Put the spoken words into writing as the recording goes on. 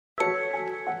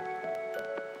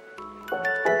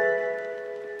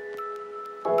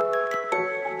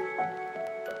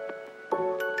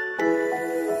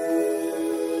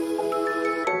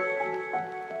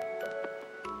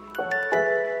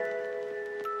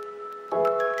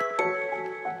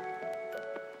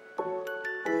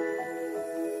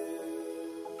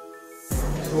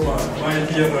My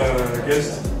dear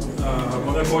guest,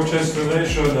 Monaco Chess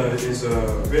Federation is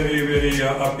very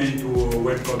happy to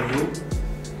welcome you,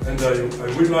 and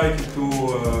I would like to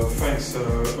thank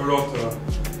a lot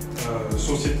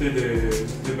Société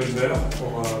des Belver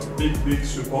for big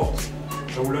support.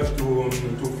 I would like to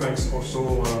thank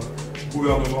also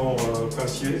Gouvernement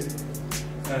Princier,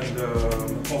 and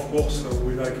of course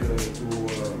we like to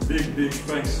big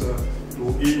thanks to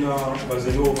Ina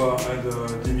Bazenova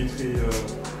and Dimitri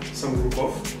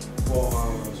Samgrupov for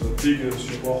the big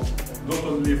support, not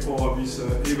only for this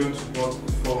event but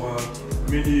for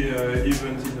many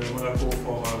events in Monaco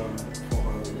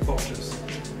for chess.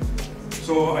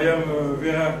 So I am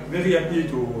very happy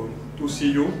to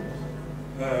see you.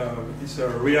 It's a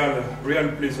real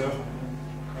pleasure.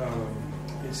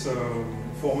 It's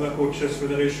for Monaco Chess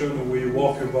Federation. We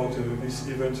work about this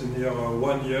event near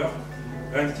 1 year,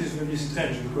 and it is very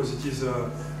strange because it is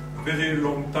a very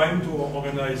long time to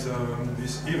organize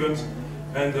this event,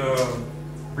 and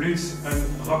blitz and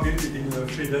rapide in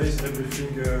 3 days.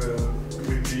 Everything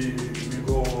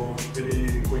will go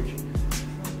very quick.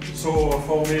 So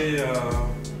for me,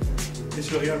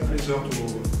 it's a real pleasure to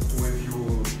have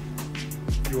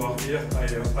you are here.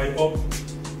 I hope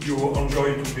you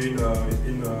enjoy to be in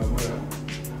Monaco.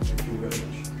 Thank you very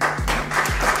much.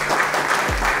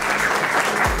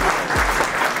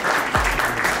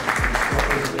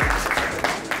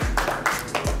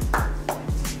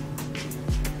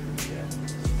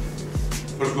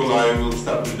 First of all, I will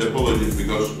start with the apologies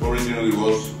because originally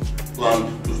was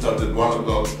planned to start at 1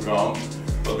 o'clock round,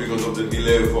 but because of the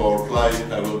delay of our flight,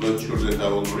 I was not sure that I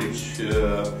will reach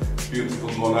beautiful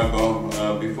Monaco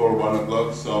before 1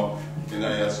 o'clock. So, and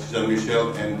I asked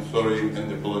Jean-Michel, and sorry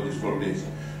and apologies for this.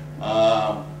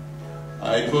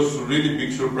 It was a really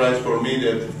big surprise for me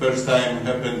that the first time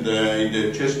happened in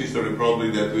the chess history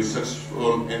probably that we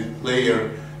successful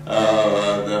player,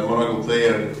 the Monaco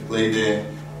player played the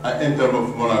Anthem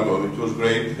of Monaco. It was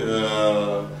great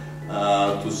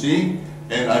to see,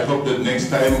 and I hope that next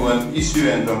time when issue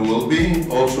anthem will be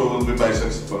by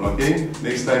saxophone. Okay,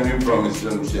 next time you promise,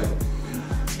 Jean-Michel.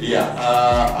 Yeah,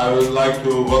 I would like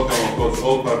to welcome, of course,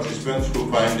 all participants who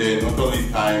find not only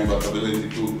time but ability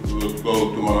to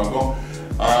go to Monaco.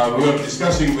 We were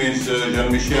discussing with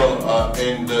Jean-Michel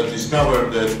and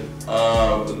discovered that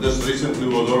this recently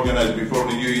was organized before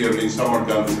the New Year in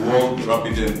Samarkand, World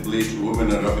Rapid and Blitz, Women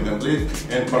and Rapid and Blitz,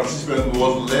 and participant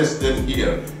was less than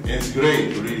here. And it's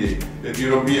great, really, that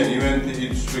European event,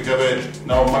 we have a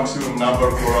now maximum number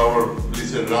for our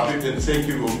Blitz and Rapid, and thank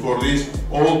you for this,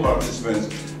 all participants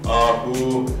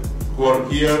who are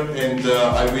here, and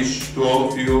I wish to all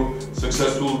of you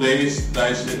successful days,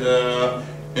 nice,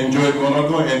 enjoy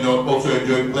Monaco, and also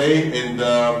enjoy play, and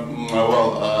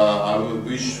I would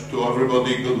wish to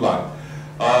everybody good luck.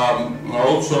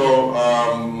 Also,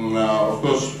 of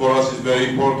course, for us it's very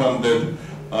important that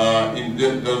in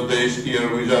those days here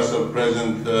with us are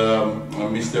present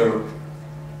Mr.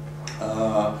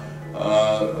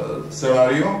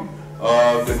 Cérémonie,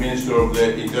 the Minister of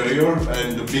the Interior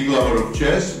and the big lover of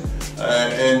chess,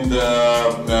 and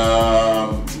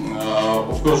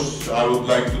of course I would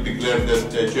like to declare that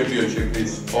the championship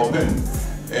is open,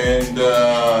 and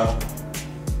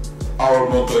our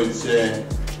motto is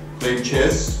play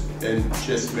chess, and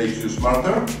chess makes you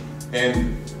smarter.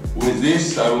 And with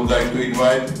this I would like to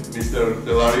invite Mr.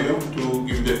 Delario to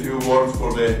give the few words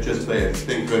for the chess players.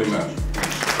 Thank you very much.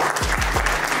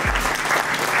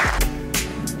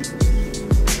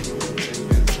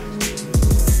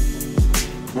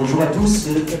 Bonjour à tous,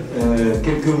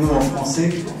 quelques mots en français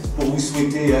pour vous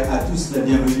souhaiter à tous la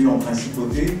bienvenue en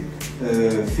principauté,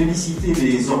 féliciter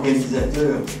les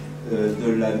organisateurs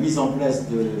de la mise en place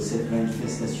de cette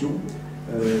manifestation.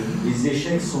 Les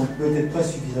échecs sont peut-être pas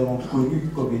suffisamment connus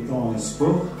comme étant un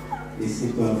sport, et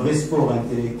c'est un vrai sport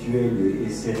intellectuel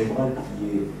et cérébral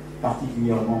qui est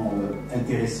particulièrement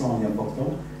intéressant et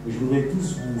important. Et je voudrais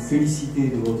tous vous féliciter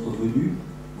de votre venue,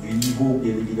 du niveau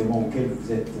bien évidemment auquel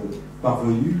vous êtes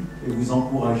parvenus, et vous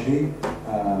encourager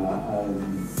à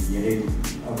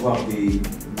avoir des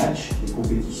matchs, des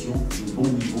compétitions de bon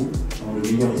niveau dans le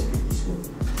meilleur esprit qui soit.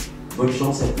 Bonne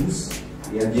chance à tous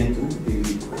et à bientôt, et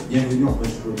bienvenue en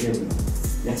Principauté.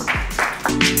 Merci.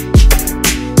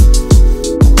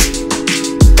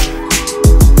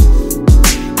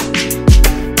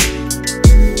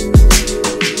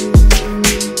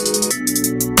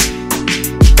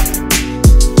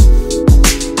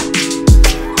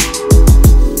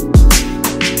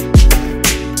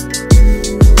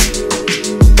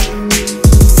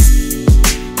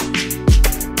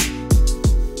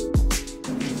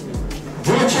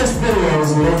 Chess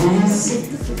players, ladies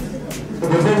The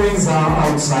pairings are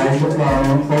outside,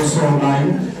 also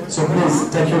online. So please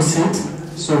take your seat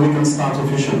so we can start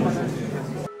officially.